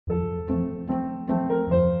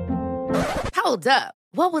Hold up.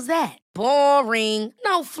 What was that? Boring.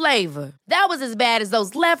 No flavor. That was as bad as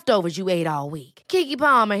those leftovers you ate all week. Keke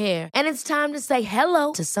Palmer here. And it's time to say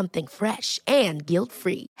hello to something fresh and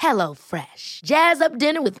guilt-free. Hello Fresh. Jazz up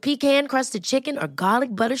dinner with pecan-crusted chicken or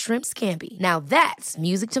garlic butter shrimp scampi. Now that's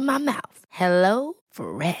music to my mouth. Hello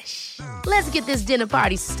Fresh. Let's get this dinner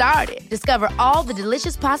party started. Discover all the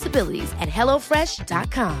delicious possibilities at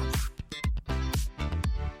hellofresh.com.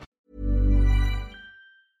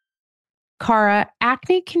 Cara,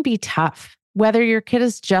 acne can be tough. Whether your kid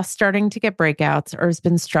is just starting to get breakouts or has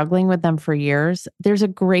been struggling with them for years, there's a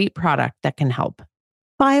great product that can help.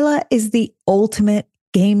 Phyla is the ultimate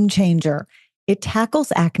game changer. It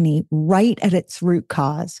tackles acne right at its root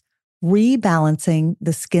cause, rebalancing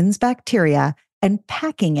the skin's bacteria and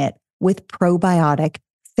packing it with probiotic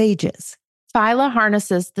phages. Phyla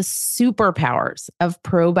harnesses the superpowers of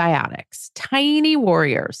probiotics, tiny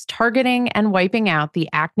warriors targeting and wiping out the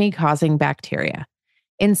acne-causing bacteria.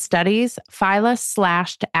 In studies, Phyla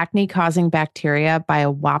slashed acne-causing bacteria by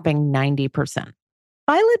a whopping 90%.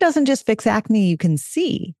 Phyla doesn't just fix acne you can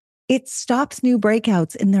see. It stops new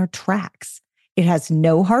breakouts in their tracks. It has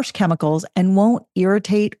no harsh chemicals and won't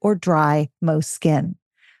irritate or dry most skin.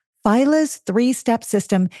 Phyla's 3-step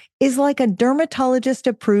system is like a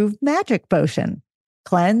dermatologist-approved magic potion.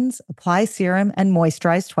 Cleanse, apply serum, and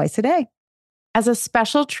moisturize twice a day. As a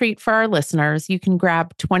special treat for our listeners, you can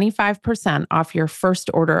grab 25% off your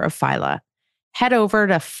first order of Phyla. Head over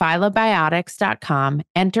to phylabiotics.com,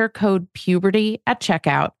 enter code PUBERTY at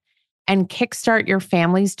checkout, and kickstart your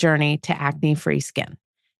family's journey to acne-free skin.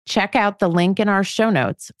 Check out the link in our show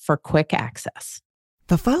notes for quick access.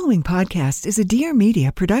 The following podcast is a Dear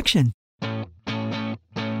Media production.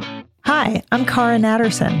 Hi, I'm Cara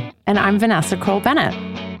Natterson. And I'm Vanessa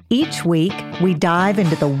Kroll-Bennett. Each week, we dive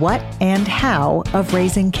into the what and how of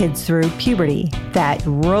raising kids through puberty, that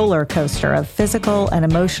roller coaster of physical and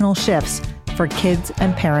emotional shifts for kids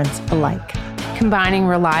and parents alike. Combining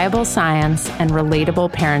reliable science and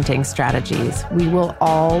relatable parenting strategies, we will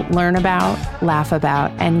all learn about, laugh about,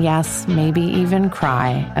 and yes, maybe even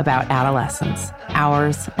cry about adolescence,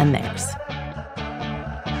 ours and theirs.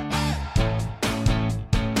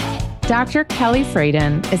 Dr. Kelly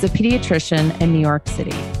Fradin is a pediatrician in New York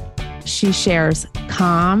City. She shares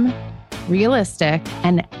calm, realistic,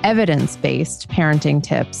 and evidence-based parenting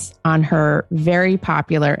tips on her very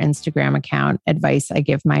popular Instagram account, Advice I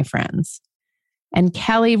Give My Friends. And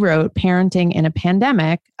Kelly wrote Parenting in a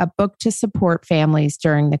Pandemic, a book to support families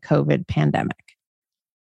during the COVID pandemic.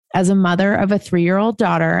 As a mother of a 3-year-old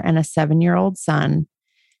daughter and a 7-year-old son,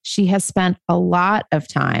 she has spent a lot of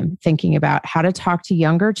time thinking about how to talk to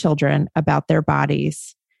younger children about their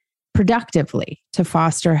bodies productively to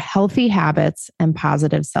foster healthy habits and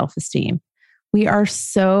positive self-esteem. We are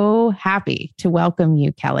so happy to welcome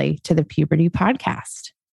you, Kelly, to the Puberty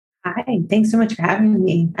Podcast. Hi, thanks so much for having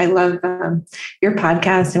me. I love your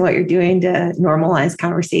podcast and what you're doing to normalize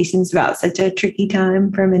conversations about such a tricky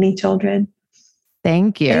time for many children.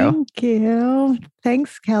 Thank you. Thank you.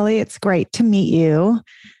 Thanks, Kelly. It's great to meet you.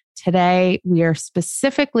 Today, we are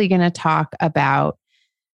specifically going to talk about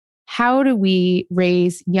how do we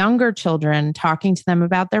raise younger children, talking to them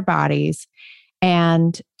about their bodies.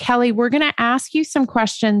 And Kelly, we're going to ask you some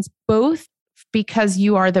questions, both because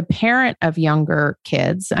you are the parent of younger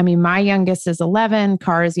kids. I mean, my youngest is 11,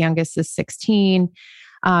 Cara's youngest is 16,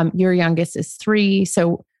 your youngest is 3.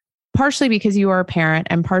 So partially because you are a parent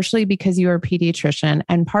and partially because you are a pediatrician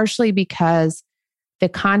and partially because the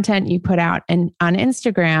content you put out and on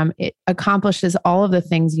Instagram, it accomplishes all of the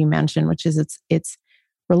things you mentioned, which is it's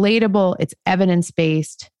relatable, it's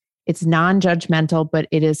evidence-based, it's non-judgmental, but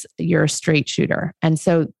you're a straight shooter. And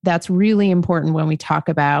so that's really important when we talk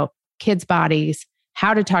about kids' bodies,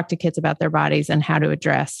 how to talk to kids about their bodies, and how to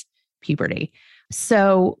address puberty.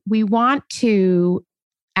 So we want to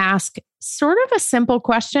ask sort of a simple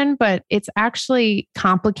question, but it's actually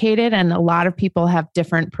complicated and a lot of people have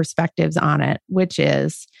different perspectives on it, which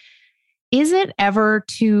is it ever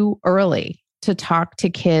too early to talk to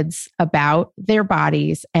kids about their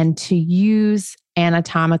bodies and to use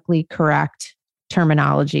anatomically correct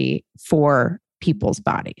terminology for people's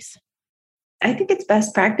bodies? I think it's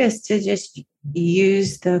best practice to just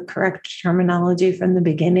use the correct terminology from the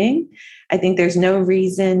beginning. I think there's no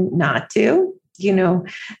reason not to. You know,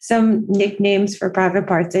 some nicknames for private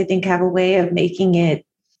parts, I think, have a way of making it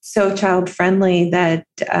so child-friendly that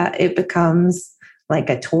it becomes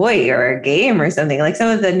like a toy or a game or something. Like some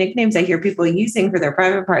of the nicknames I hear people using for their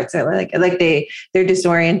private parts are like they're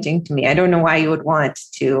disorienting to me. I don't know why you would want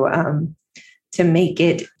to make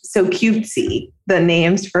it so cutesy, the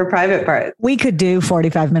names for private parts. We could do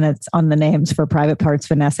 45 minutes on the names for private parts,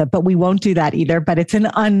 Vanessa, but we won't do that either. But it's an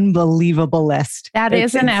unbelievable list. That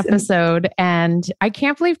is an episode. And I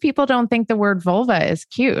can't believe people don't think the word vulva is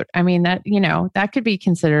cute. I mean, that, that could be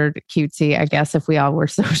considered cutesy, I guess, if we all were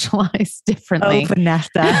socialized differently. Oh,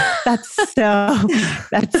 Vanessa, that's so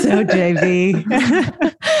JV.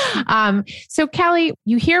 So Kelly,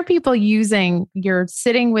 you hear people you're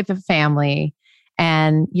sitting with a family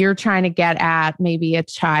and you're trying to get at maybe a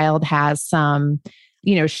child has some,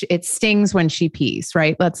 it stings when she pees,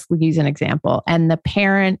 right? Let's use an example. And the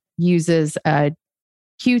parent uses a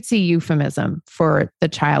cutesy euphemism for the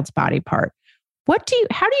child's body part. How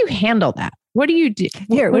do you handle that? What do you do?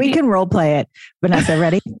 Here, we can role play it. Vanessa,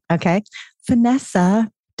 ready? Okay.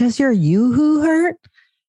 Vanessa, does your yoo-hoo hurt?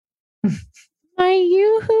 My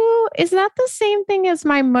yoo-hoo? Is that the same thing as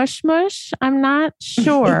my mush-mush? I'm not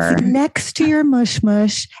sure. It's next to your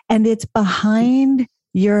mush-mush and it's behind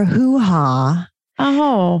your hoo-ha.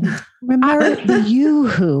 Oh. Remember the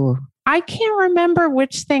yoo-hoo. I can't remember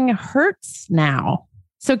which thing hurts now.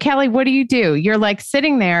 So Kelly, what do? You're like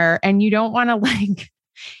sitting there and you don't want to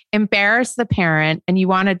embarrass the parent and you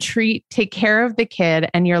want to take care of the kid.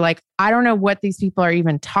 And you're like, I don't know what these people are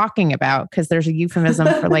even talking about because there's a euphemism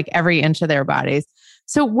for every inch of their bodies.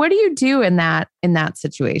 So what do you do in that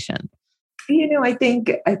situation? I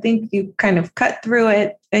think you kind of cut through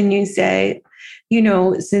it and you say,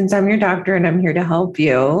 since I'm your doctor and I'm here to help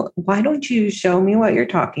you, why don't you show me what you're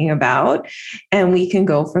talking about? And we can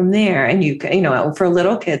go from there. And you for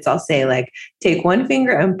little kids, I'll say take one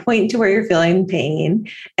finger and point to where you're feeling pain.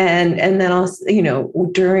 And then I'll,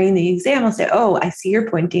 during the exam, I'll say, oh, I see you're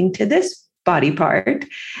pointing to this body part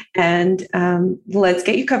and let's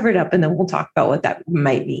get you covered up. And then we'll talk about what that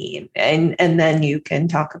might mean. And then you can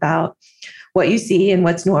talk about what you see and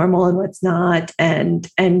what's normal and what's not. And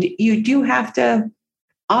you do have to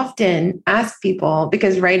often ask people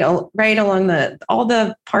because right along all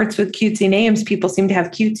the parts with cutesy names, people seem to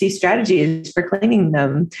have cutesy strategies for cleaning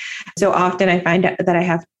them. So often I find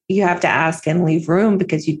that you have to ask and leave room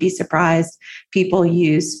because you'd be surprised. People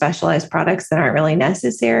use specialized products that aren't really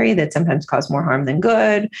necessary that sometimes cause more harm than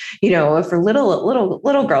good. For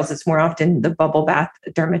little girls, it's more often the bubble bath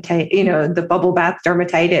dermatitis, the bubble bath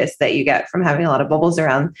dermatitis that you get from having a lot of bubbles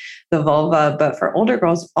around the vulva. But for older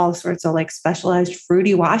girls, all sorts of specialized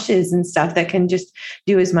fruity washes and stuff that can just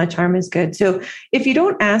do as much harm as good. So if you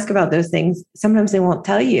don't ask about those things, sometimes they won't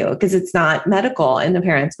tell you because it's not medical in the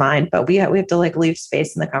parent's mind, but we have to leave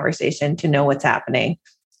space in the conversation to know what's happening.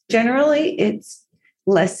 Generally, it's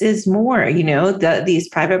less is more, these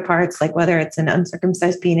private parts, whether it's an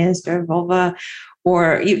uncircumcised penis or vulva,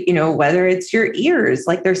 or, whether it's your ears,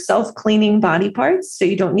 they're self-cleaning body parts. So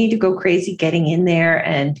you don't need to go crazy getting in there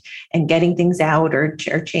and getting things out or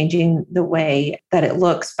changing the way that it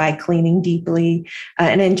looks by cleaning deeply.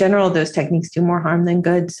 And in general, those techniques do more harm than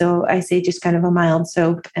good. So I say just kind of a mild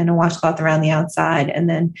soap and a washcloth around the outside and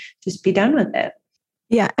then just be done with it.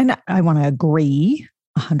 Yeah. And I want to agree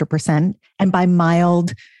 100%. And by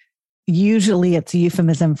mild, usually it's a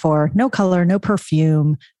euphemism for no color, no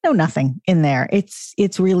perfume, no nothing in there.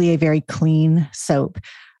 It's really a very clean soap.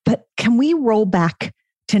 But can we roll back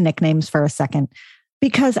to nicknames for a second?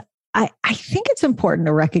 Because I think it's important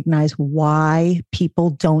to recognize why people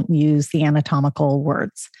don't use the anatomical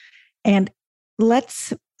words. And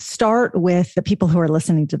let's start with the people who are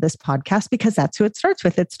listening to this podcast, because that's who it starts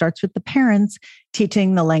with. It starts with the parents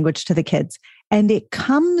teaching the language to the kids. And it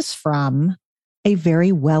comes from a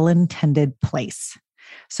very well-intended place.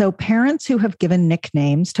 So parents who have given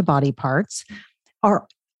nicknames to body parts are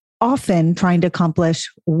often trying to accomplish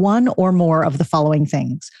one or more of the following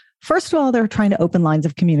things. First of all, they're trying to open lines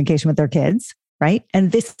of communication with their kids, right?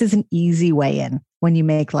 And this is an easy way in when you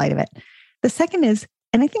make light of it. The second is,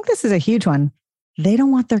 and I think this is a huge one, they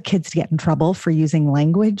don't want their kids to get in trouble for using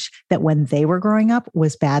language that when they were growing up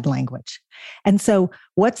was bad language. And so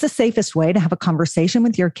what's the safest way to have a conversation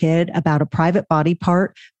with your kid about a private body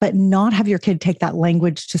part, but not have your kid take that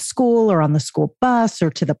language to school or on the school bus or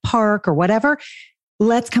to the park or whatever?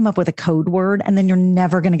 Let's come up with a code word, and then you're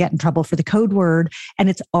never going to get in trouble for the code word, and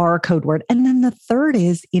it's our code word. And then the third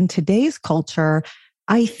is, in today's culture,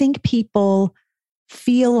 I think people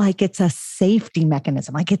feel like it's a safety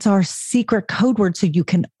mechanism, like it's our secret code word. So you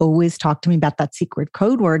can always talk to me about that secret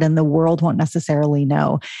code word and the world won't necessarily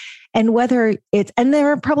know. And whether it's, and there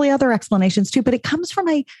are probably other explanations too, but it comes from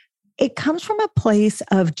a place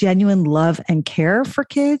of genuine love and care for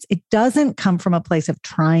kids. It doesn't come from a place of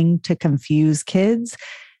trying to confuse kids.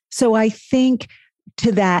 So I think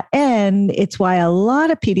to that end, it's why a lot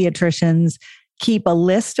of pediatricians keep a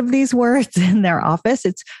list of these words in their office.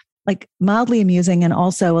 It's like mildly amusing and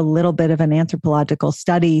also a little bit of an anthropological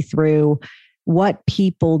study through what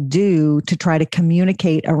people do to try to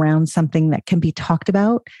communicate around something that can be talked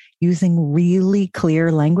about using really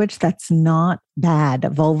clear language. That's not bad.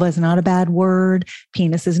 Vulva is not a bad word.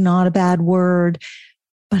 Penis is not a bad word,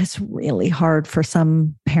 but it's really hard for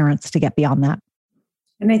some parents to get beyond that.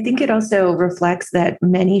 And I think it also reflects that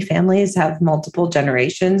many families have multiple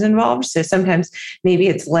generations involved. So sometimes maybe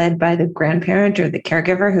it's led by the grandparent or the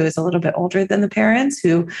caregiver who is a little bit older than the parents,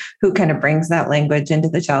 who kind of brings that language into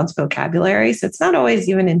the child's vocabulary. So it's not always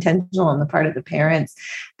even intentional on the part of the parents.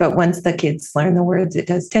 But once the kids learn the words, it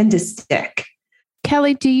does tend to stick.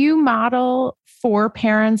 Kelly, do you model for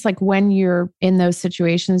parents, like when you're in those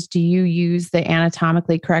situations, do you use the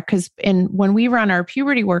anatomically correct? Because when we run our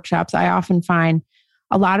puberty workshops, I often find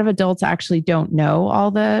a lot of adults actually don't know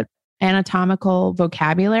all the anatomical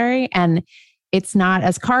vocabulary. And it's not,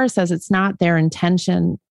 as Cara says, it's not their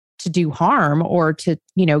intention to do harm or to,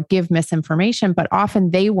 give misinformation, but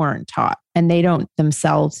often they weren't taught and they don't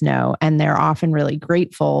themselves know. And they're often really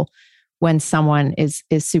grateful when someone is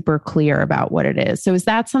super clear about what it is. So is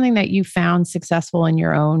that something that you found successful in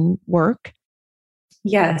your own work?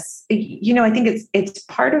 Yes. I think it's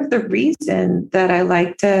part of the reason that I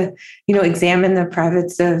like to, examine the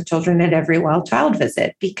privates of children at every well child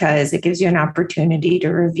visit, because it gives you an opportunity to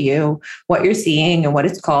review what you're seeing and what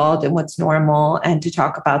it's called and what's normal, and to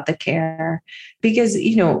talk about the care. Because,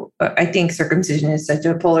 I think circumcision is such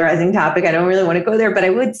a polarizing topic. I don't really want to go there, but I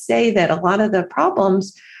would say that a lot of the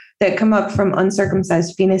problems that come up from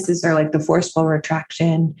uncircumcised penises are like the forceful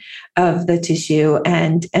retraction of the tissue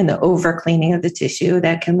and the over cleaning of the tissue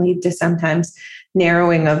that can lead to sometimes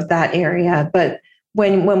narrowing of that area. But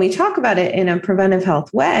when we talk about it in a preventive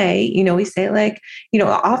health way, we say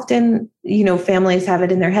often, families have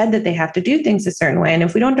it in their head that they have to do things a certain way. And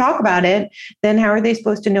if we don't talk about it, then how are they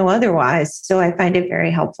supposed to know otherwise? So I find it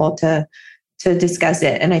very helpful to discuss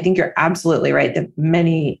it. And I think you're absolutely right that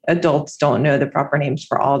many adults don't know the proper names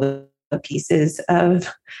for all the pieces of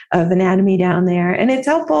anatomy down there. And it's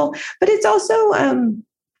helpful, but it's also,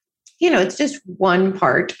 it's just one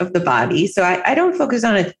part of the body. So I don't focus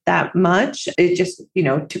on it that much. It just,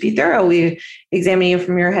 to be thorough, we examine you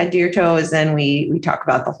from your head to your toes, and we talk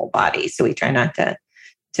about the whole body. So we try not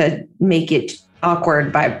to make it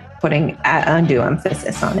awkward by putting undue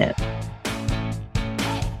emphasis on it.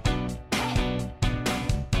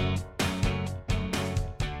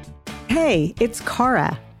 Hey, it's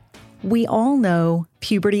Cara. We all know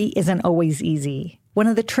puberty isn't always easy. One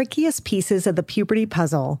of the trickiest pieces of the puberty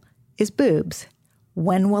puzzle is boobs.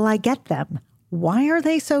 When will I get them? Why are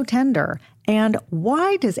they so tender? And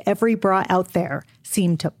why does every bra out there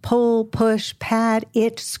seem to pull, push, pad,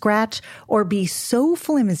 itch, scratch, or be so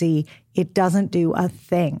flimsy it doesn't do a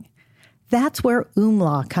thing? That's where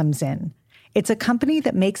Oomla comes in. It's a company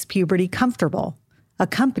that makes puberty comfortable, a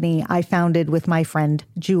company I founded with my friend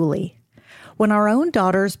Julie. When our own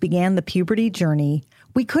daughters began the puberty journey,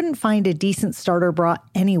 we couldn't find a decent starter bra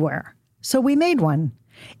anywhere, so we made one.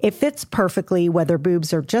 It fits perfectly whether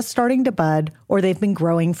boobs are just starting to bud or they've been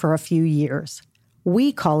growing for a few years.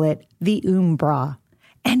 We call it the Bra,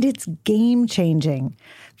 and it's game-changing.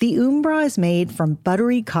 The Bra is made from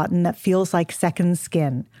buttery cotton that feels like second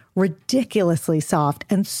skin, ridiculously soft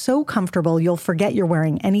and so comfortable you'll forget you're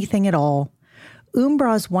wearing anything at all.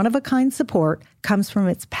 Bra's one-of-a-kind support comes from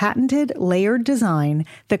its patented layered design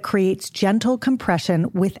that creates gentle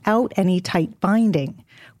compression without any tight binding,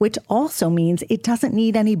 which also means it doesn't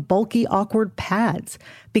need any bulky, awkward pads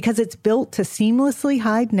because it's built to seamlessly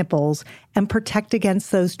hide nipples and protect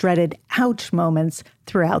against those dreaded ouch moments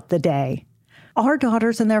throughout the day. Our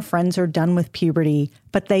daughters and their friends are done with puberty,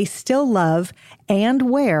 but they still love and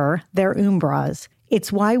wear their Bras.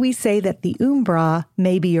 It's why we say that the Bra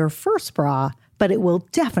may be your first bra, but it will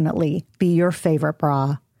definitely be your favorite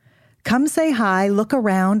bra. Come say hi, look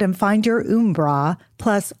around, and find your Bra,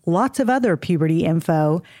 plus lots of other puberty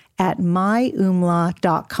info at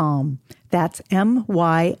myoomla.com. That's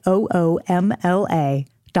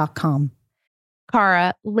MYOOMLA.com.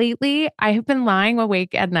 Cara, lately I have been lying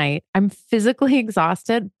awake at night. I'm physically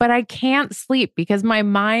exhausted, but I can't sleep because my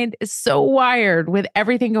mind is so wired with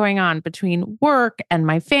everything going on between work and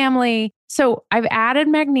my family. So I've added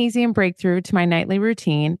Magnesium Breakthrough to my nightly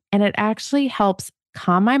routine, and it actually helps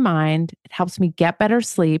calm my mind. It helps me get better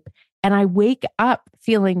sleep, and I wake up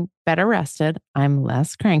feeling better rested. I'm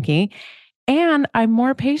less cranky, and I'm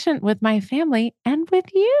more patient with my family and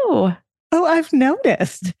with you. Oh, I've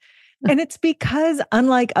noticed. And it's because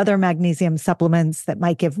unlike other magnesium supplements that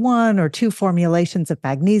might give 1 or 2 formulations of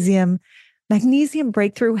magnesium, Magnesium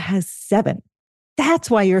Breakthrough has 7. That's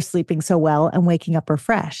why you're sleeping so well and waking up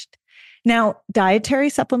refreshed. Now, dietary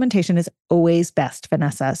supplementation is always best,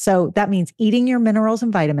 Vanessa. So that means eating your minerals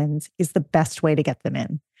and vitamins is the best way to get them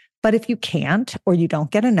in. But if you can't or you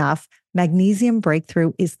don't get enough, magnesium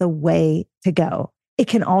breakthrough is the way to go. It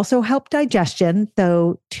can also help digestion,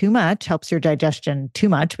 though too much helps your digestion too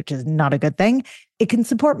much, which is not a good thing. It can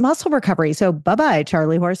support muscle recovery. So bye-bye,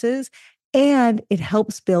 Charlie horses. And it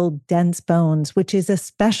helps build dense bones, which is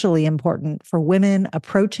especially important for women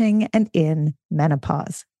approaching and in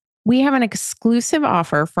menopause. We have an exclusive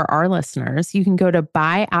offer for our listeners. You can go to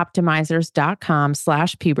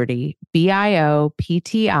bioptimizers.com/puberty,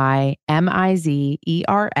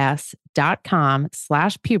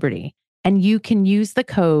 bioptimizers.com/puberty. And you can use the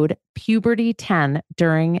code puberty10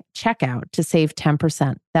 during checkout to save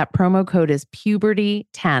 10%. That promo code is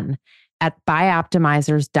puberty10 at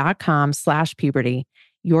bioptimizers.com/puberty.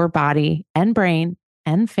 Your body and brain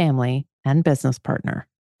and family and business partner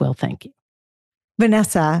will thank you.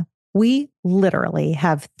 Vanessa, we literally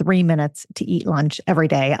have 3 minutes to eat lunch every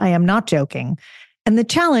day. I am not joking. And the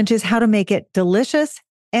challenge is how to make it delicious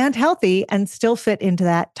and healthy and still fit into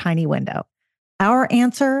that tiny window. Our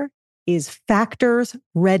answer is Factor's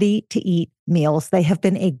ready-to-eat meals. They have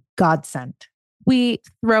been a godsend. We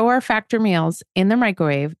throw our Factor meals in the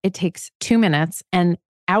microwave. It takes 2 minutes and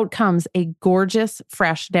out comes a gorgeous,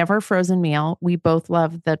 fresh, never frozen meal. We both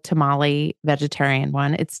love the tamale vegetarian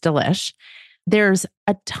one. It's delish. There's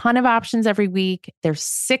a ton of options every week. There's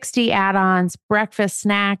 60 add-ons, breakfast,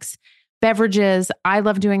 snacks, beverages. I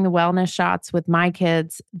love doing the wellness shots with my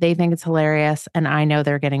kids. They think it's hilarious. And I know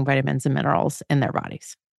they're getting vitamins and minerals in their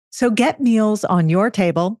bodies. So get meals on your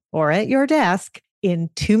table or at your desk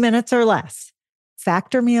in 2 minutes or less.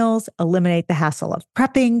 Factor meals eliminate the hassle of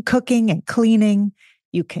prepping, cooking, and cleaning.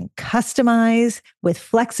 You can customize with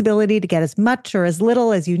flexibility to get as much or as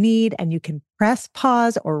little as you need, and you can press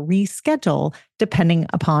pause or reschedule depending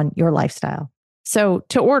upon your lifestyle. So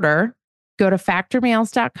to order, go to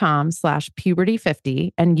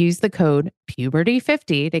factormeals.com/puberty50 and use the code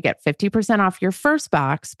puberty50 to get 50% off your first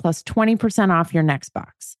box plus 20% off your next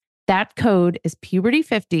box. That code is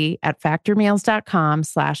puberty50 at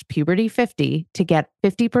factormeals.com/puberty50 to get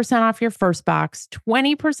 50% off your first box,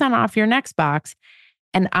 20% off your next box.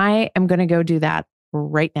 And I am going to go do that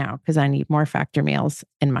right now because I need more Factor meals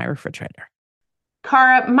in my refrigerator.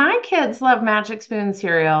 Cara, my kids love Magic Spoon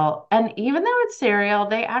cereal. And even though it's cereal,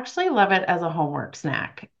 they actually love it as a homework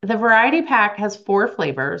snack. The variety pack has 4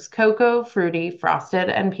 flavors: cocoa, fruity, frosted,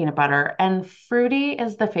 and peanut butter. And fruity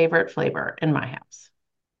is the favorite flavor in my house.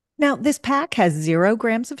 Now, this pack has 0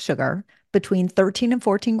 grams of sugar, between 13 and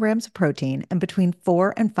 14 grams of protein, and between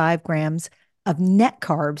 4 and 5 grams of net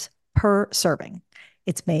carbs per serving.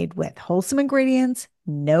 It's made with wholesome ingredients,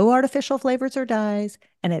 no artificial flavors or dyes,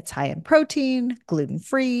 and it's high in protein,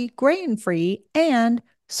 gluten-free, grain-free, and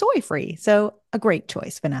soy-free. So a great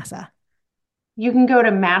choice, Vanessa. You can go to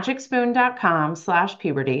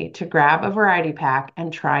magicspoon.com/puberty to grab a variety pack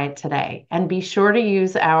and try it today. And be sure to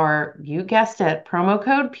use our, you guessed it, promo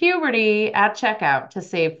code puberty at checkout to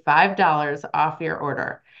save $5 off your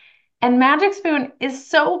order. And Magic Spoon is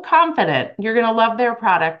so confident you're going to love their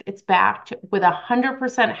product. It's backed with a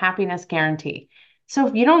 100% happiness guarantee. So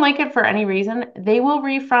if you don't like it for any reason, they will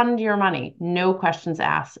refund your money. No questions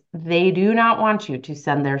asked. They do not want you to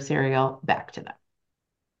send their cereal back to them.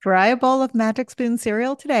 Try a bowl of Magic Spoon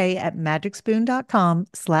cereal today at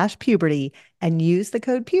magicspoon.com/puberty and use the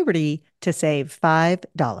code puberty to save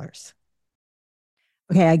 $5.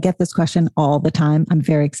 Okay, I get this question all the time. I'm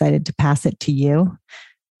very excited to pass it to you.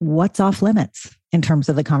 What's off limits in terms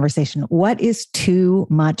of the conversation? What is too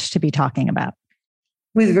much to be talking about?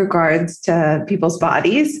 With regards to people's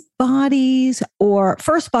bodies? Bodies, or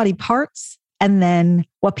first body parts, and then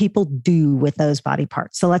what people do with those body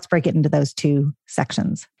parts. So let's break it into those 2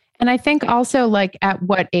 sections. And I think also like at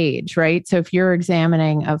what age, right? So if you're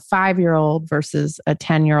examining a 5-year-old versus a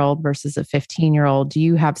 10-year-old versus a 15-year-old, do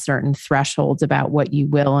you have certain thresholds about what you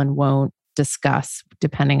will and won't discuss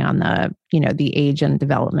depending on the, the age and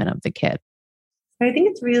development of the kid? I think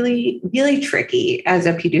it's really, really tricky as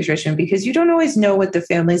a pediatrician because you don't always know what the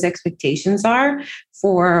family's expectations are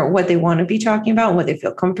for what they want to be talking about and what they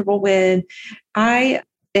feel comfortable with. I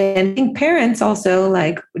think parents also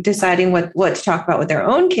like deciding what to talk about with their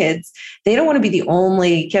own kids. They don't want to be the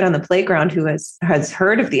only kid on the playground who has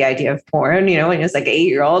heard of the idea of porn, and it's like an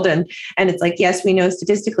 8-year-old. And it's like, yes, we know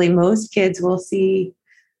statistically most kids will see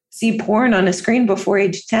porn on a screen before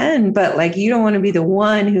age 10, but like you don't want to be the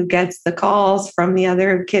one who gets the calls from the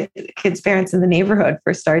other kids' parents in the neighborhood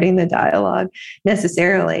for starting the dialogue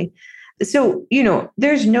necessarily. So,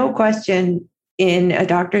 there's no question in a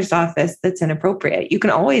doctor's office that's inappropriate. You can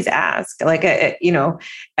always ask, people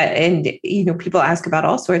ask about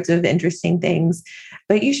all sorts of interesting things,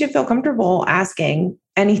 but you should feel comfortable asking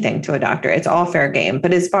anything to a doctor. It's all fair game.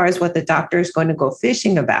 But as far as what the doctor is going to go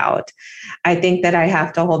fishing about, I think that I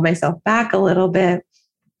have to hold myself back a little bit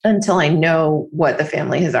until I know what the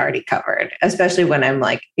family has already covered, especially when I'm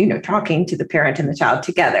talking to the parent and the child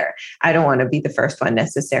together. I don't want to be the first one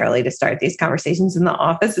necessarily to start these conversations in the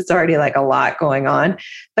office. It's already a lot going on,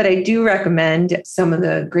 but I do recommend some of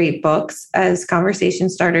the great books as conversation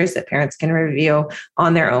starters that parents can review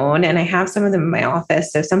on their own. And I have some of them in my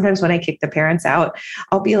office. So sometimes when I kick the parents out,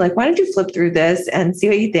 I'll be like, why don't you flip through this and see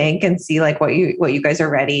what you think and see what you guys are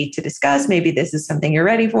ready to discuss. Maybe this is something you're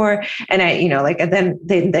ready for. And and then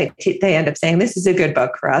they end up saying, this is a good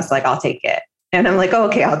book for us. I'll take it. And I'm like, oh,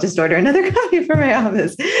 okay, I'll just order another copy for my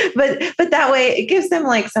office. But that way it gives them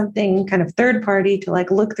something kind of third party to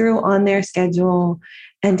look through on their schedule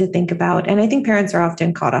and to think about. And I think parents are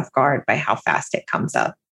often caught off guard by how fast it comes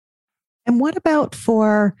up. And what about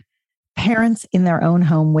for parents in their own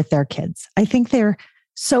home with their kids? I think they're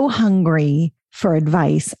so hungry for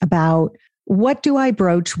advice about what do I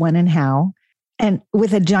broach when and how, and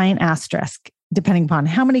with a giant asterisk, depending upon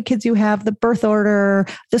how many kids you have, the birth order,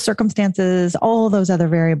 the circumstances, all those other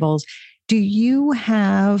variables. Do you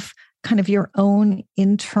have kind of your own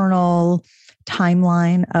internal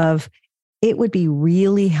timeline of it would be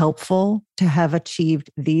really helpful to have achieved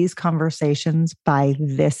these conversations by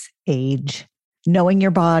this age, knowing your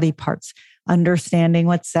body parts, understanding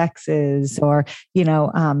what sex is, or,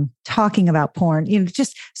 talking about porn,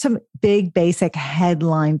 just some big basic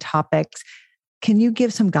headline topics. Can you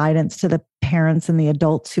give some guidance to the parents and the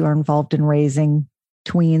adults who are involved in raising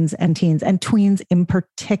tweens and teens, and tweens in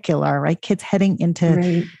particular, right? Kids heading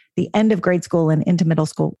into the end of grade school and into middle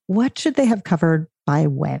school. What should they have covered by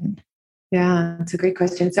when? Yeah, that's a great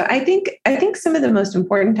question. So I think some of the most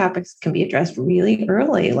important topics can be addressed really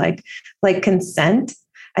early, like consent.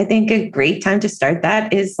 I think a great time to start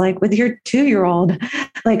that is with your 2-year-old,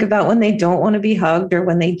 about when they don't want to be hugged, or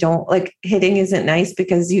when they don't hitting isn't nice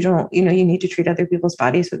because you need to treat other people's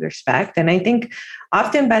bodies with respect. And I think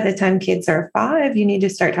often by the time kids are 5, you need to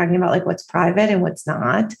start talking about what's private and what's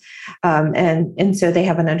not. And so they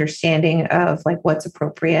have an understanding of what's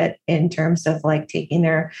appropriate in terms of taking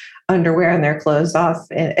their underwear and their clothes off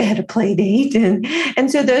at a play date. And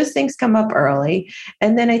so those things come up early.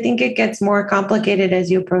 And then I think it gets more complicated as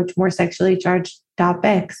you approach more sexually charged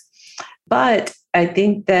topics. But I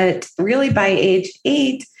think that really by age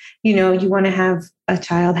 8, you want to have a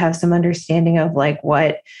child have some understanding of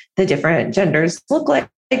what the different genders look like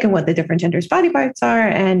and what the different genders' body parts are,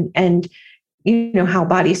 and how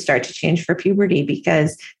bodies start to change for puberty,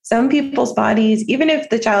 because some people's bodies, even if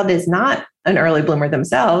the child is not an early bloomer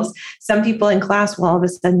themselves, some people in class will all of a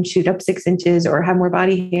sudden shoot up 6 inches or have more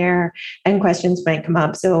body hair, and questions might come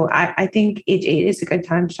up. So I think age 8 is a good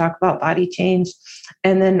time to talk about body change.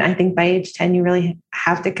 And then I think by age 10, you really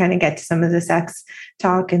have to kind of get to some of the sex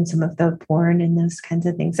talk and some of the porn and those kinds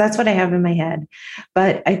of things. That's what I have in my head.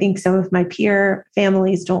 But I think some of my peer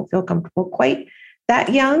families don't feel comfortable quite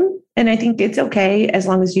that young. And I think it's okay as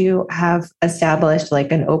long as you have established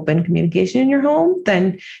an open communication in your home,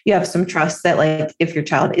 then you have some trust that if your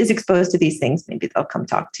child is exposed to these things, maybe they'll come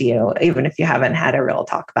talk to you, even if you haven't had a real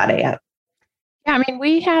talk about it yet. Yeah, I mean,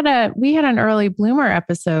 we had an early bloomer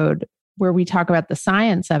episode where we talk about the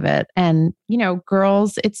science of it. And,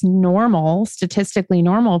 girls, it's normal, statistically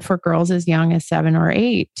normal for girls as young as 7 or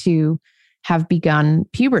 8 to have begun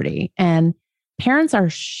puberty. And parents are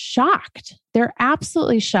shocked. They're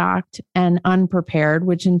absolutely shocked and unprepared,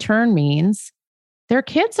 which in turn means their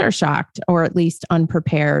kids are shocked, or at least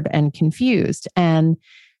unprepared and confused. And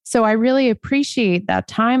so I really appreciate that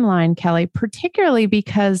timeline, Kelly, particularly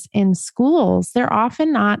because in schools, they're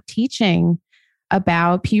often not teaching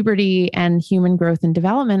about puberty and human growth and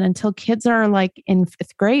development until kids are in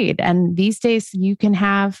 5th grade. And these days you can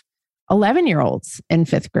have 11-year-olds in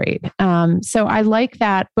 5th grade. So I like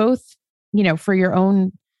that both, for your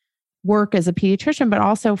own work as a pediatrician, but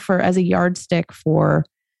also as a yardstick for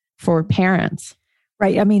parents.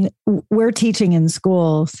 Right. I mean, we're teaching in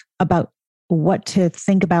schools about what to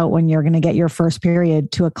think about when you're going to get your first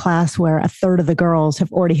period to a class where a third of the girls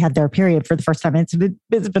have already had their period for the first time. It's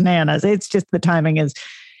bananas. It's just the timing is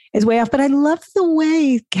way off. But I love the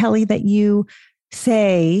way, Kelly, that you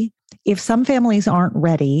say, if some families aren't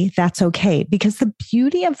ready, that's okay. Because the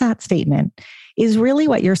beauty of that statement is really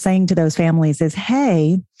what you're saying to those families is,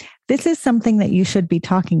 hey, this is something that you should be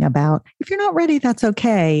talking about. If you're not ready, that's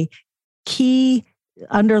okay. Key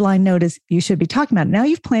underline note is you should be talking about it. Now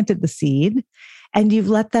you've planted the seed. And you've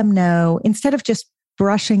let them know, instead of just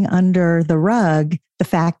brushing under the rug the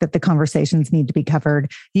fact that the conversations need to be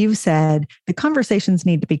covered, you've said the conversations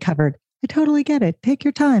need to be covered. I totally get it. Take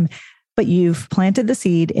your time. But you've planted the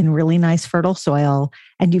seed in really nice, fertile soil,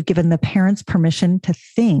 and you've given the parents permission to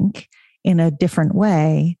think in a different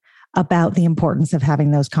way about the importance of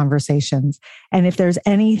having those conversations. And if there's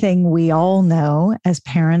anything we all know as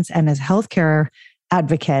parents and as healthcare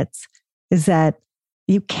advocates, is that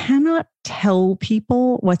you cannot tell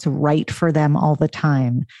people what's right for them all the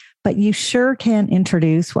time, but you sure can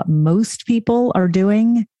introduce what most people are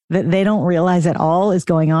doing that they don't realize at all is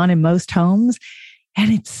going on in most homes.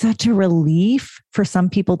 And it's such a relief for some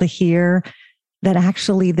people to hear that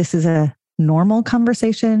actually this is a normal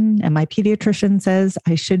conversation. And my pediatrician says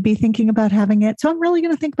I should be thinking about having it. So I'm really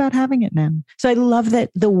going to think about having it now. So I love that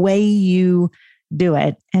the way you do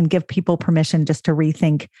it and give people permission just to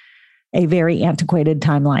rethink a very antiquated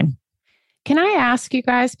timeline. Can I ask you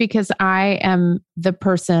guys, because I am the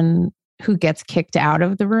person who gets kicked out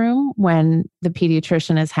of the room when the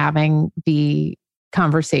pediatrician is having the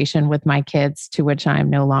conversation with my kids, to which I'm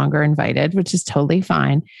no longer invited, which is totally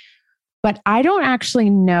fine. But I don't actually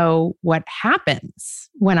know what happens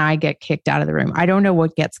when I get kicked out of the room. I don't know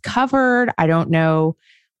what gets covered. I don't know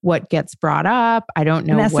what gets brought up. I don't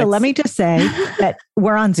know. Vanessa, let me just say that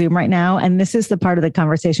we're on Zoom right now. And this is the part of the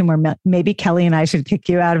conversation where maybe Kelly and I should kick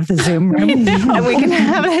you out of the Zoom room and we can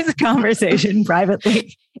have this conversation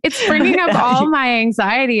privately. It's bringing up all my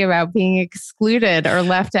anxiety about being excluded or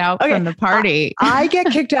left out from the party. I get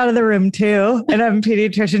kicked out of the room too. And I'm a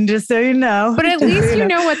pediatrician, just so you know. But at least you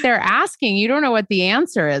know what they're asking. You don't know what the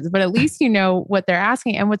answer is, but at least you know what they're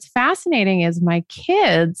asking. And what's fascinating is my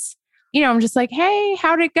kids, I'm just like, hey,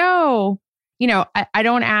 how'd it go? I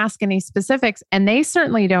don't ask any specifics, and they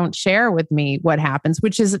certainly don't share with me what happens,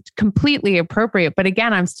 which is completely appropriate. But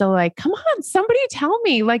again, I'm still like, come on, somebody tell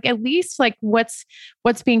me, like, at least like what's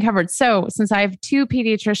being covered. So since I have two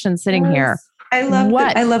pediatricians sitting here, I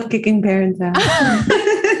love kicking parents out.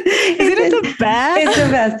 Isn't it the best? It's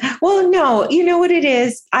the best. Well, no, you know what it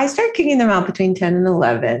is? I start kicking them out between 10 and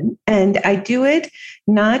 11. And I do it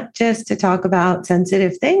not just to talk about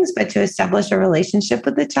sensitive things, but to establish a relationship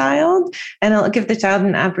with the child. And I'll give the child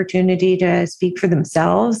an opportunity to speak for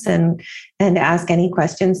themselves and ask any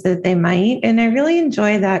questions that they might. And I really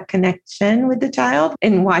enjoy that connection with the child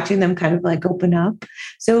and watching them kind of like open up.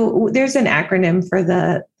 So there's an acronym for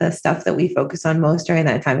the stuff that we focus on most during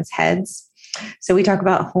that time. It's HEADS. So we talk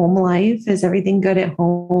about home life. Is everything good at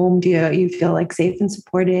home? Do you feel like safe and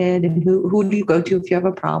supported? And who do you go to if you have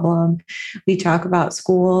a problem? We talk about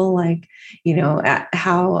school, like,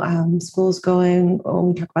 how school's going.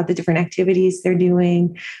 We talk about the different activities they're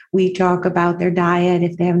doing. We talk about their diet,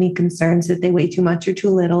 if they have any concerns that they weigh too much or too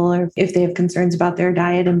little, or if they have concerns about their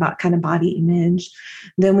diet and about kind of body image.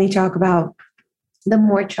 Then we talk about the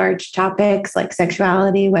more charged topics like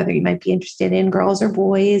sexuality, whether you might be interested in girls or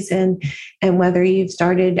boys, and whether you've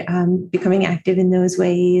started becoming active in those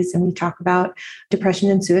ways. And we talk about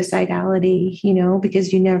depression and suicidality,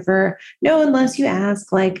 because you never know unless you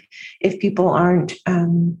ask, like, if people aren't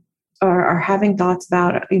or are having thoughts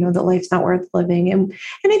about, that life's not worth living. And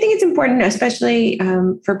I think it's important, especially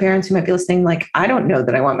for parents who might be listening, like, I don't know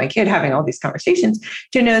that I want my kid having all these conversations,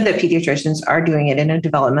 to know that pediatricians are doing it in a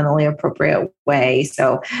developmentally appropriate way.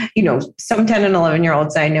 So, some 10 and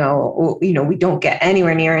 11-year-olds I know, we don't get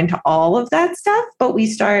anywhere near into all of that stuff, but we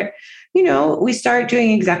start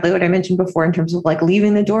doing exactly what I mentioned before in terms of like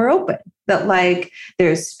leaving the door open, that like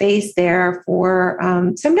there's space there for,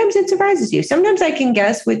 sometimes it surprises you. Sometimes I can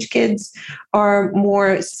guess which kids are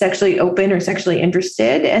more sexually open or sexually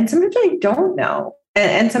interested. And sometimes I don't know.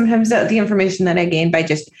 And sometimes the information that I gain by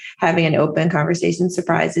just having an open conversation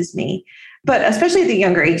surprises me. But especially at the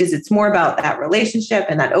younger ages, it's more about that relationship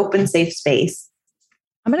and that open, safe space.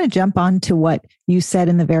 I'm going to jump on to what you said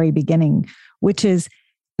in the very beginning, which is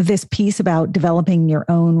this piece about developing your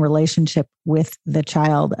own relationship with the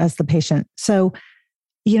child as the patient. So,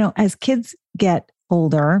 as kids get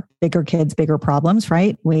older, bigger kids, bigger problems,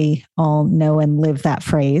 right? We all know and live that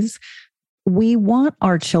phrase. We want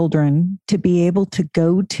our children to be able to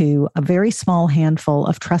go to a very small handful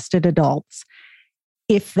of trusted adults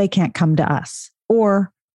if they can't come to us,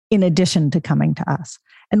 or in addition to coming to us.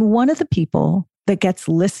 And one of the people that gets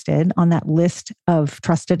listed on that list of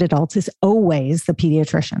trusted adults is always the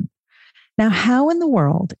pediatrician. Now, how in the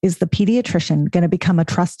world is the pediatrician going to become a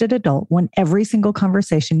trusted adult when every single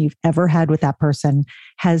conversation you've ever had with that person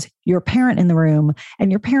has your parent in the room,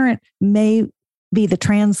 and your parent may be the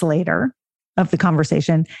translator of the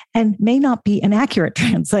conversation and may not be an accurate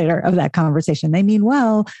translator of that conversation? They mean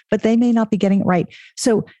well, but they may not be getting it right.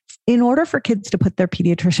 So In order for kids to put their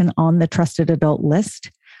pediatrician on the trusted adult list,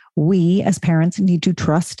 we as parents need to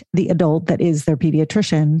trust the adult that is their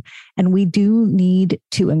pediatrician. And we do need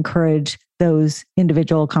to encourage those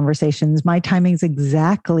individual conversations. My timing is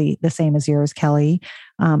exactly the same as yours, Kelly.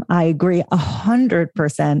 I agree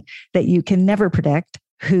 100% that you can never predict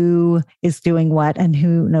who is doing what and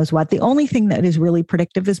who knows what. The only thing that is really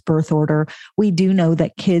predictive is birth order. We do know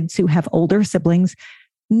that kids who have older siblings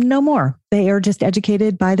know more. They are just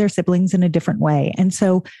educated by their siblings in a different way. And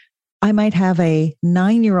so I might have a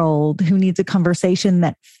 9-year-old who needs a conversation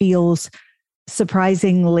that feels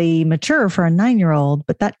surprisingly mature for a 9-year-old,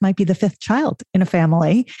 but that might be the 5th child in a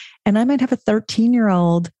family. And I might have a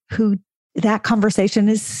 13-year-old who that conversation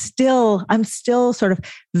is still, I'm still sort of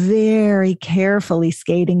very carefully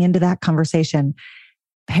skating into that conversation.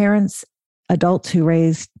 Parents, adults who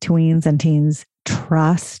raise tweens and teens,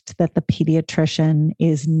 trust that the pediatrician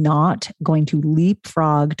is not going to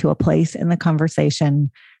leapfrog to a place in the conversation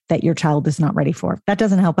that your child is not ready for. That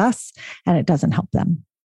doesn't help us and it doesn't help them.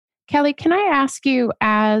 Kelly, can I ask you,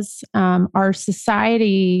 as our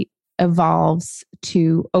society evolves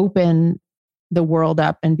to open the world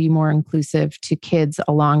up and be more inclusive to kids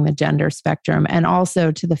along the gender spectrum, and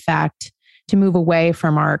also to the fact to move away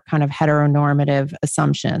from our kind of heteronormative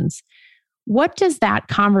assumptions, what does that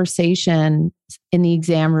conversation in the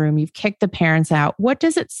exam room, you've kicked the parents out, what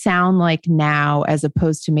does it sound like now as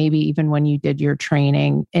opposed to maybe even when you did your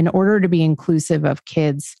training, in order to be inclusive of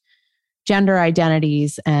kids' gender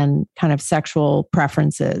identities and kind of sexual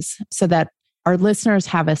preferences, so that our listeners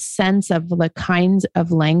have a sense of the kinds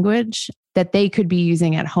of language that they could be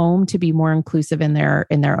using at home to be more inclusive in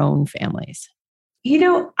their own families? You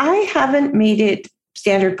know, I haven't made it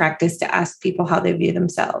standard practice to ask people how they view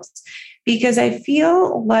themselves, because I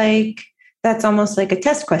feel like that's almost like a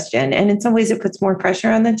test question. And in some ways, it puts more pressure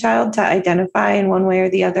on the child to identify in one way or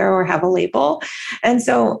the other or have a label. And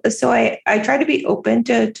so I try to be open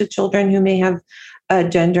to children who may have a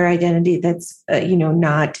gender identity that's,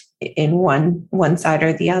 not in one side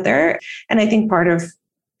or the other. And I think part of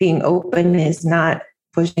being open is not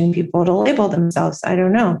pushing people to label themselves. I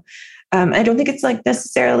don't know. I don't think it's like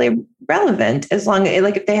necessarily relevant, as long as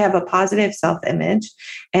if they have a positive self-image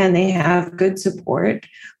and they have good support.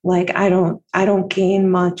 Like I don't gain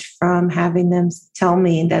much from having them tell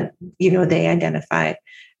me that, they identify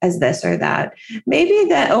as this or that. Maybe in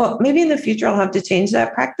the future I'll have to change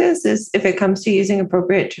that practice, is if it comes to using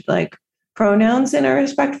appropriate pronouns in a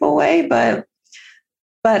respectful way. But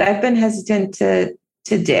I've been hesitant to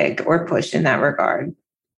dig or push in that regard.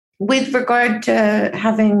 With regard to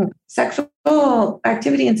having sexual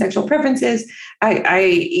activity and sexual preferences, I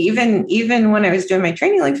even when I was doing my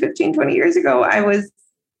training 15, 20 years ago, I was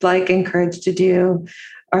encouraged to do,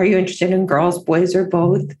 are you interested in girls, boys, or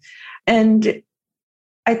both? And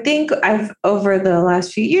I think I've, over the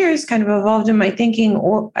last few years, kind of evolved in my thinking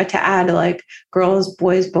to add girls,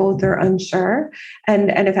 boys, both, or unsure.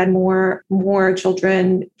 And I've had more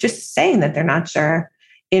children just saying that they're not sure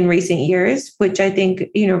in recent years, which I think,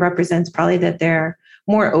 represents probably that they're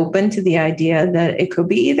more open to the idea that it could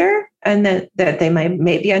be either, and that they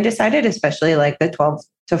may be undecided, especially the 12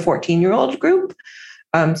 to 14-year-old group.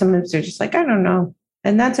 Sometimes they're just I don't know.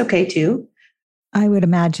 And that's okay too. I would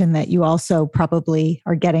imagine that you also probably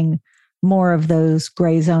are getting more of those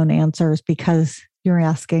gray zone answers because you're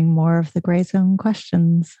asking more of the gray zone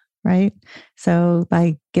questions, right? So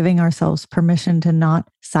by giving ourselves permission to not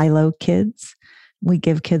silo kids, we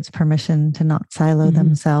give kids permission to not silo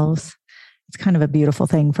themselves. It's kind of a beautiful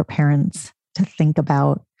thing for parents to think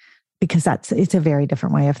about, because it's a very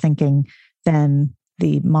different way of thinking than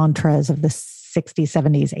the mantras of the 60s,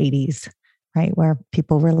 70s, 80s, right? Where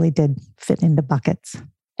people really did fit into buckets.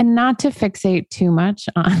 And not to fixate too much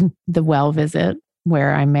on the well visit,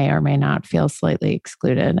 where I may or may not feel slightly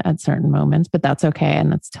excluded at certain moments, but that's okay.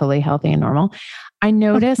 And that's totally healthy and normal. I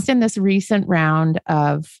noticed in this recent round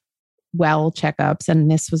of well checkups,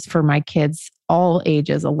 and this was for my kids, all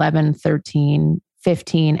ages, 11, 13,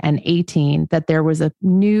 15, and 18, that there was a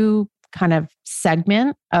new kind of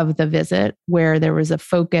segment of the visit where there was a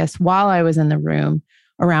focus while I was in the room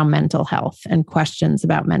around mental health and questions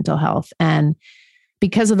about mental health. And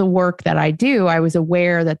because of the work that I do, I was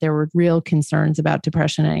aware that there were real concerns about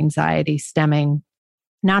depression and anxiety stemming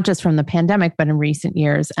not just from the pandemic, but in recent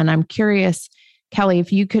years. And I'm curious, Kelly,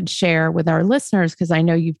 if you could share with our listeners, because I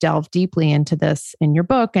know you've delved deeply into this in your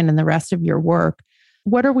book and in the rest of your work,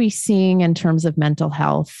 what are we seeing in terms of mental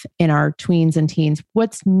health in our tweens and teens?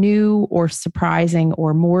 What's new or surprising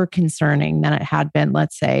or more concerning than it had been,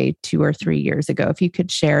 let's say, 2 or 3 years ago? If you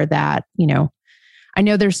could share that, I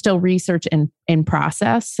know there's still research in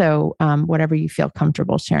process. So whatever you feel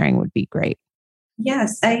comfortable sharing would be great.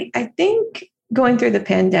 Yes, I think going through the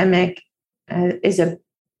pandemic is a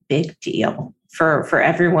big deal for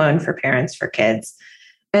everyone, for parents, for kids.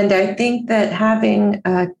 And I think that having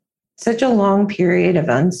such a long period of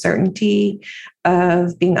uncertainty,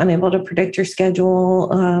 of being unable to predict your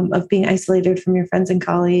schedule, of being isolated from your friends and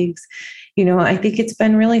colleagues, I think it's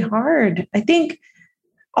been really hard. I think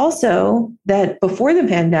also that before the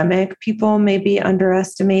pandemic, people maybe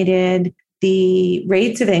underestimated the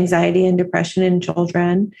rates of anxiety and depression in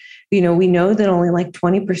children. We know that only like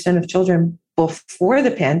 20% of children before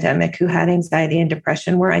the pandemic who had anxiety and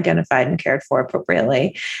depression were identified and cared for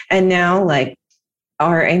appropriately. And now, like,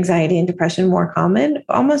 are anxiety and depression more common?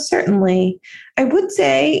 Almost certainly. I would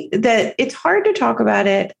say that it's hard to talk about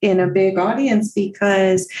it in a big audience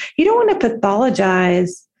because you don't want to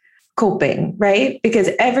pathologize coping, right? Because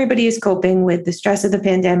everybody is coping with the stress of the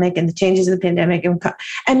pandemic and the changes of the pandemic.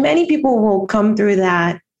 And many people will come through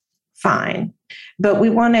that fine. But we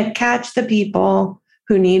want to catch the people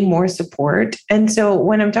who need more support. And so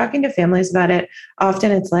when I'm talking to families about it,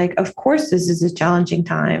 often it's like, of course, this is a challenging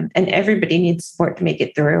time and everybody needs support to make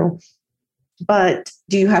it through. But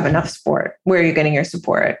do you have enough support? Where are you getting your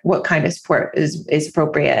support? What kind of support is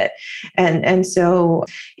appropriate? And so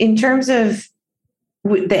in terms of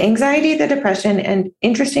the anxiety, the depression, and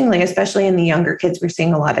interestingly, especially in the younger kids, we're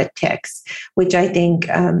seeing a lot of tics, which I think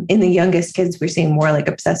in the youngest kids, we're seeing more like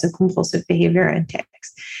obsessive compulsive behavior and tics.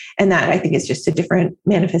 And that I think is just a different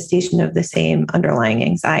manifestation of the same underlying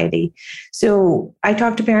anxiety. So I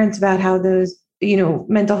talk to parents about how those,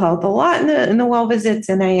 mental health a lot in the well visits,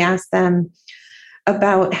 and I ask them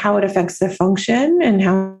about how it affects their function and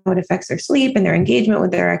how it affects their sleep and their engagement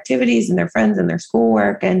with their activities and their friends and their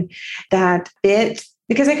schoolwork. And that bit,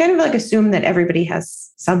 because I kind of like assume that everybody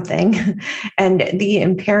has something, and the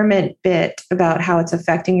impairment bit about how it's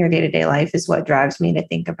affecting your day-to-day life is what drives me to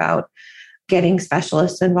think about getting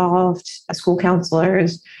specialists involved, school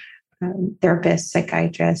counselors, therapists,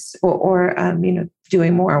 psychiatrists, or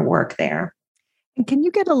doing more work there. And can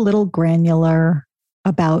you get a little granular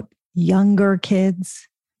about younger kids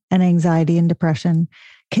and anxiety and depression?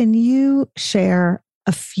 Can you share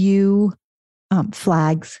a few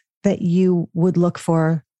flags that you would look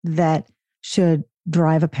for that should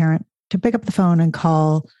drive a parent to pick up the phone and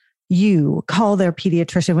call their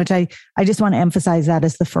pediatrician, which I just want to emphasize that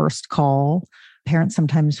as the first call. Parents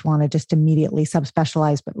sometimes want to just immediately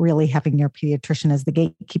subspecialize, but really having your pediatrician as the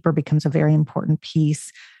gatekeeper becomes a very important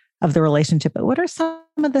piece of the relationship. But what are some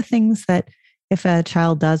of the things that if a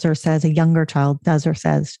child does or says, a younger child does or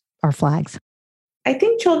says, are flags? I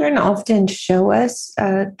think children often show us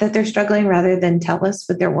that they're struggling rather than tell us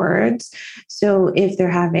with their words. So if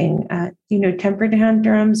they're having, temper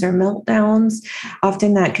tantrums or meltdowns,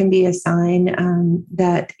 often that can be a sign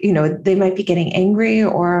that, they might be getting angry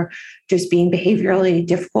or just being behaviorally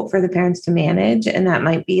difficult for the parents to manage. And that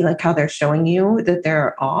might be like how they're showing you that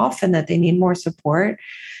they're off and that they need more support.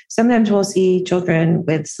 Sometimes we'll see children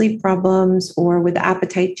with sleep problems or with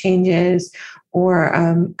appetite changes or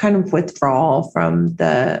kind of withdrawal from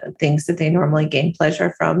the things that they normally gain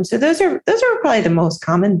pleasure from. So those are probably the most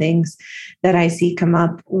common things that I see come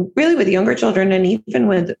up really with younger children and even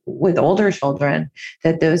with older children,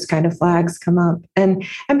 that those kind of flags come up. And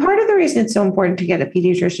part of the reason it's so important to get a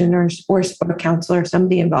pediatrician or a counselor or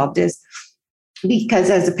somebody involved is because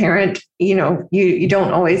as a parent, you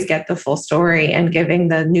don't always get the full story, and giving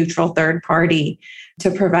the neutral third party to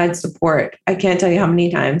provide support. I can't tell you how many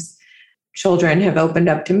times children have opened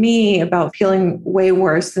up to me about feeling way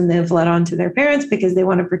worse than they've let on to their parents because they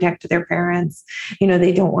want to protect their parents.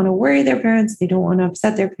 They don't want to worry their parents. They don't want to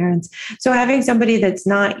upset their parents. So having somebody that's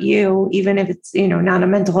not you, even if it's, not a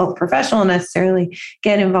mental health professional necessarily,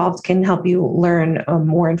 get involved can help you learn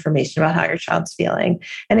more information about how your child's feeling.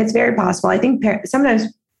 And it's very possible. I think sometimes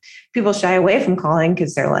people shy away from calling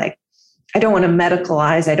because they're like, I don't want to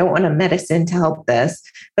medicalize. I don't want a medicine to help this.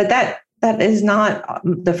 But that is not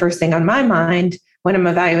the first thing on my mind when I'm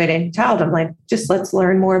evaluating a child. I'm like, just let's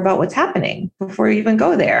learn more about what's happening before you even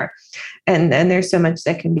go there. And there's so much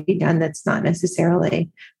that can be done that's not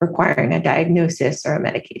necessarily requiring a diagnosis or a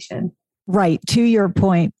medication. Right. To your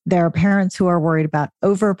point, there are parents who are worried about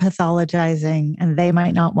over pathologizing and they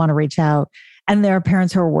might not want to reach out. And there are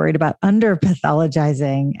parents who are worried about under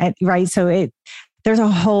pathologizing. Right. So there's a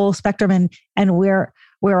whole spectrum, and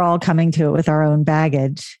we're all coming to it with our own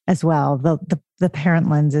baggage as well. The parent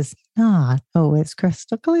lens is not always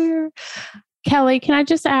crystal clear. Kelly, can I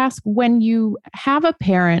just ask, when you have a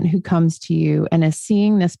parent who comes to you and is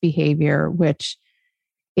seeing this behavior, which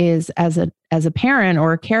is as a parent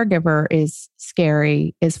or a caregiver is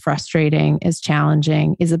scary, is frustrating, is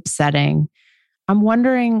challenging, is upsetting. I'm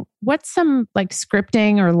wondering what's some like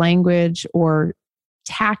scripting or language or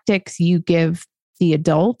tactics you give the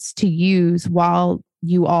adults to use while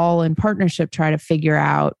you all in partnership try to figure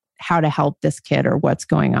out how to help this kid or what's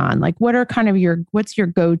going on? Like what are kind of what's your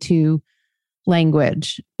go-to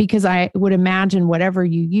language? Because I would imagine whatever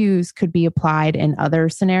you use could be applied in other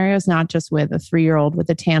scenarios, not just with a 3-year-old with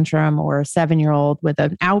a tantrum or a 7-year-old with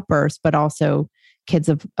an outburst, but also kids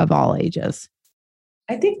of all ages.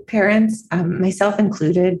 I think parents, myself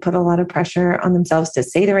included, put a lot of pressure on themselves to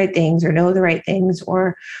say the right things or know the right things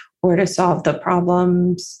or to solve the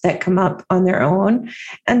problems that come up on their own.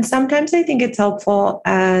 And sometimes I think it's helpful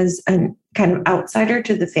as a kind of outsider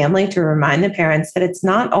to the family to remind the parents that it's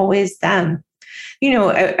not always them.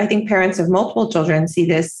 I think parents of multiple children see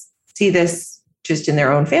this just in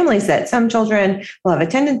their own families, that some children will have a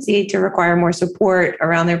tendency to require more support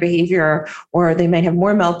around their behavior, or they might have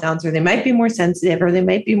more meltdowns, or they might be more sensitive, or they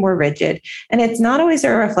might be more rigid. And it's not always a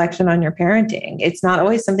reflection on your parenting. It's not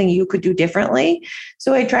always something you could do differently.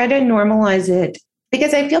 So I try to normalize it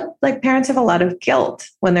because I feel like parents have a lot of guilt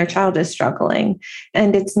when their child is struggling,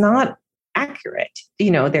 and it's not accurate.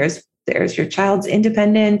 There's your child's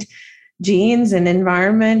independent genes and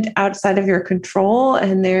environment outside of your control,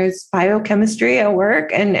 and there's biochemistry at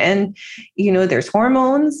work, and there's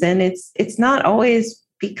hormones, and it's not always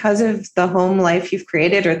because of the home life you've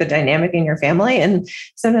created or the dynamic in your family. And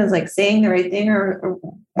sometimes like saying the right thing or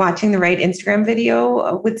watching the right Instagram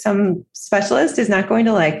video with some specialist is not going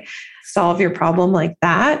to like solve your problem like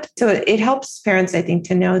that. So it helps parents, I think,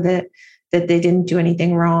 to know that they didn't do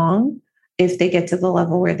anything wrong if they get to the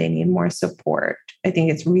level where they need more support. I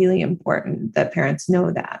think it's really important that parents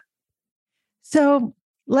know that. So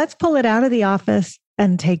let's pull it out of the office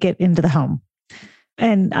and take it into the home.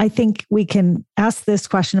 And I think we can ask this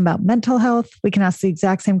question about mental health. We can ask the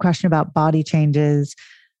exact same question about body changes.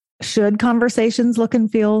 Should conversations look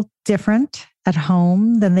and feel different at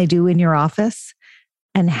home than they do in your office?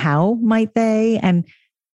 And how might they? And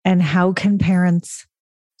how can parents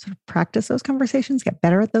sort of practice those conversations, get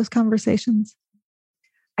better at those conversations?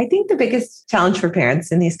 I think the biggest challenge for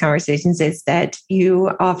parents in these conversations is that you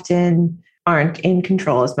often aren't in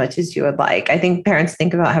control as much as you would like. I think parents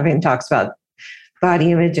think about having talks about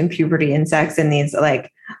body image and puberty and sex in these like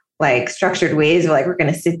structured ways of like, we're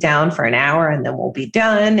going to sit down for an hour and then we'll be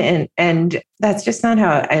done. And that's just not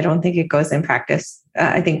how I don't think it goes in practice.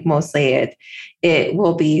 I think mostly it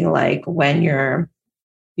will be like when your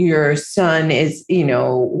son is,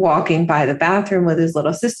 walking by the bathroom with his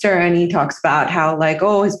little sister, and he talks about how like,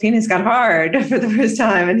 oh, his penis got hard for the first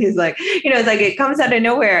time. And he's like, it's like, it comes out of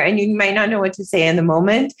nowhere and you might not know what to say in the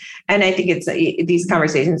moment. And I think these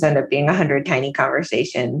conversations end up being 100 tiny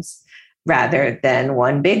conversations rather than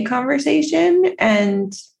one big conversation.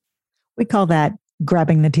 And we call that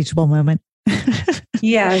grabbing the teachable moment.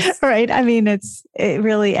 Yes. Right. I mean, it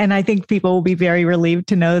really, and I think people will be very relieved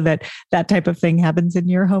to know that type of thing happens in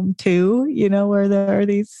your home too, where there are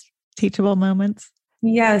these teachable moments.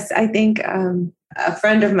 Yes. I think a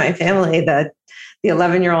friend of my family, the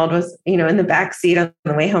 11-year-old was, in the back seat on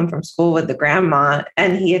the way home from school with the grandma,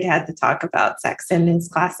 and he had to talk about sex in his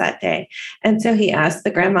class that day. And so he asked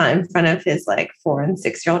the grandma in front of his like 4 and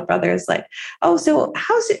 6-year-old brothers, like, "Oh, so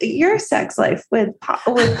how's your sex life with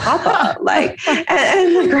Papa?" Like,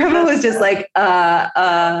 and the grandma was just like,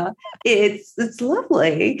 it's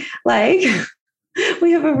lovely. Like,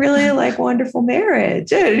 we have a really like wonderful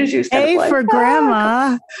marriage. And she was kind of like, for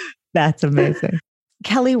grandma. That's amazing.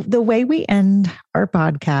 Kelly, the way we end our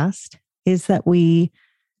podcast is that we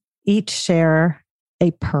each share a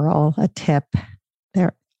pearl, a tip. There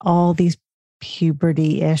are all these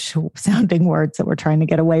puberty-ish sounding words that we're trying to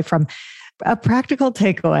get away from. A practical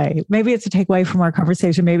takeaway. Maybe it's a takeaway from our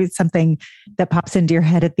conversation. Maybe it's something that pops into your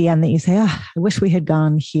head at the end that you say, I wish we had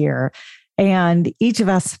gone here. And each of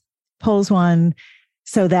us pulls one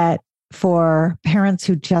so that for parents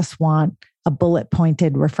who just want a bullet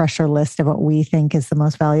pointed refresher list of what we think is the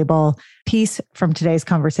most valuable piece from today's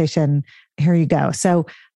conversation, here you go. So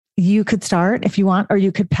you could start if you want, or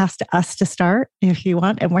you could pass to us to start if you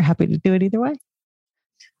want, and we're happy to do it either way.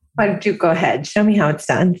 Why don't you go ahead? Show me how it's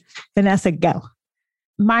done. Vanessa, go.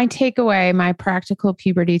 My takeaway, my practical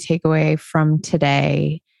puberty takeaway from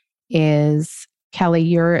today is, Kelly,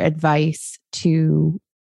 your advice to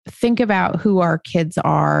think about who our kids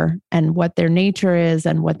are and what their nature is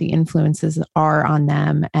and what the influences are on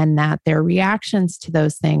them, and that their reactions to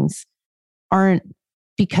those things aren't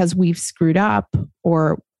because we've screwed up,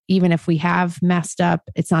 or even if we have messed up,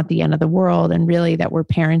 it's not the end of the world. And really that we're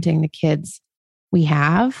parenting the kids we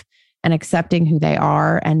have and accepting who they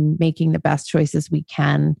are and making the best choices we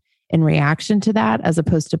can in reaction to that, as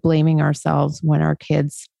opposed to blaming ourselves when our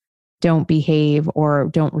kids don't behave or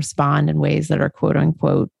don't respond in ways that are quote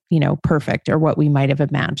unquote, perfect or what we might have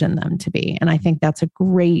imagined them to be. And I think that's a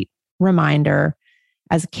great reminder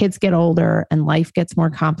as kids get older and life gets more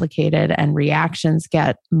complicated and reactions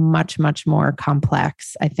get much, much more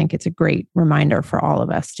complex. I think it's a great reminder for all of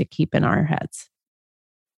us to keep in our heads.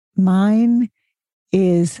 Mine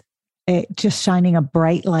is just shining a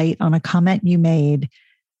bright light on a comment you made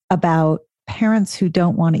about parents who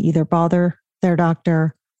don't want to either bother their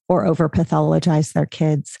doctor or over-pathologize their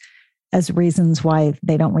kids as reasons why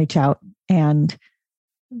they don't reach out. And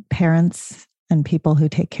parents and people who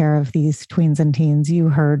take care of these tweens and teens, you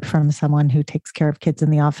heard from someone who takes care of kids in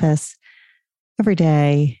the office every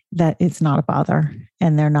day that it's not a bother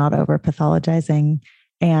and they're not over-pathologizing.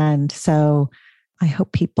 And so I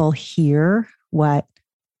hope people hear what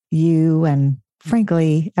you and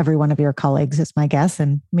frankly, every one of your colleagues, is my guess,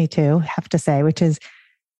 and me too, have to say, which is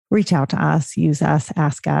reach out to us, use us,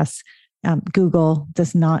 ask us. Google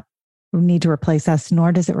does not need to replace us,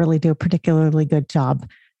 nor does it really do a particularly good job.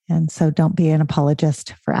 And so don't be an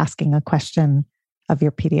apologist for asking a question of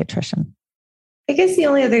your pediatrician. I guess the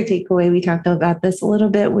only other takeaway, we talked about this a little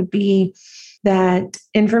bit, would be that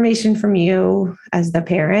information from you as the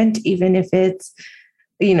parent, even if it's,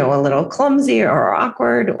 a little clumsy or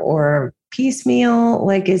awkward or piecemeal,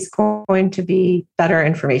 is going to be better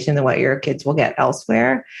information than what your kids will get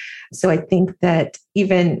elsewhere. So I think that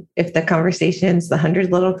even if the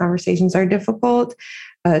 100 little conversations are difficult,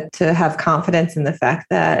 to have confidence in the fact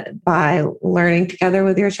that by learning together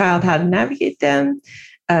with your child how to navigate them,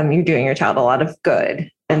 you're doing your child a lot of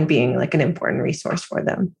good and being an important resource for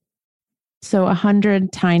them. So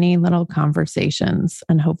 100 tiny little conversations,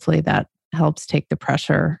 and hopefully that helps take the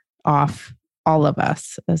pressure off all of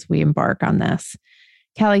us as we embark on this.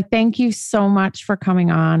 Kelly, thank you so much for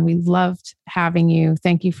coming on. We loved having you.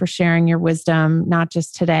 Thank you for sharing your wisdom, not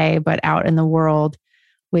just today, but out in the world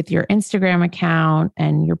with your Instagram account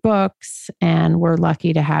and your books. And we're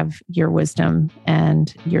lucky to have your wisdom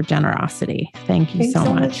and your generosity. Thank you so much. Thanks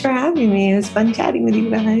so much for having me. It was fun chatting with you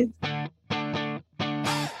guys.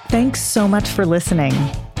 Thanks so much for listening.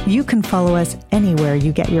 You can follow us anywhere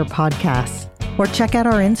you get your podcasts, or check out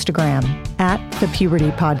our Instagram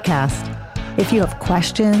 @thepubertypodcast. If you have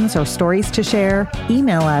questions or stories to share,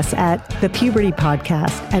 email us at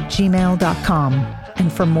thepubertypodcast@gmail.com.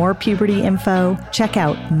 And for more puberty info, check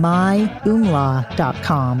out myumla.com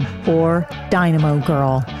or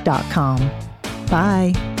dynamogirl.com.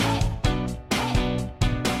 Bye.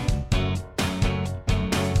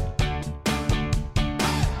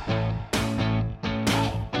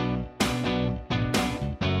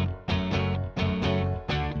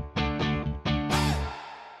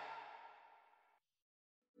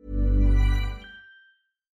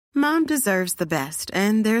 Mom deserves the best,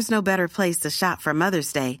 and there's no better place to shop for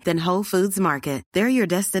Mother's Day than Whole Foods Market. They're your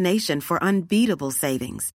destination for unbeatable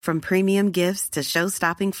savings, from premium gifts to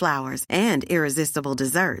show-stopping flowers and irresistible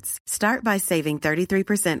desserts. Start by saving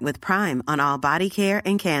 33% with Prime on all body care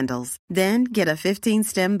and candles. Then get a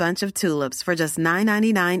 15-stem bunch of tulips for just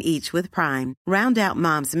 $9.99 each with Prime. Round out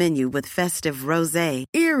Mom's menu with festive rosé,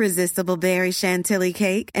 irresistible berry chantilly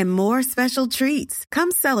cake, and more special treats.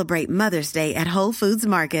 Come celebrate Mother's Day at Whole Foods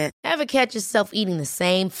Market. Ever catch yourself eating the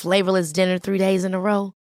same flavorless dinner 3 days in a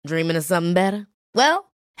row? Dreaming of something better?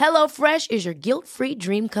 Well, HelloFresh is your guilt-free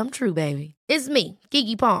dream come true, baby. It's me,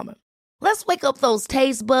 Keke Palmer. Let's wake up those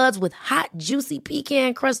taste buds with hot, juicy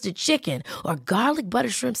pecan-crusted chicken or garlic butter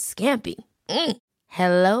shrimp scampi.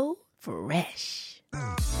 Hello Fresh.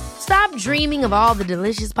 Stop dreaming of all the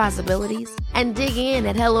delicious possibilities and dig in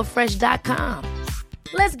at HelloFresh.com.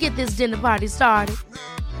 Let's get this dinner party started.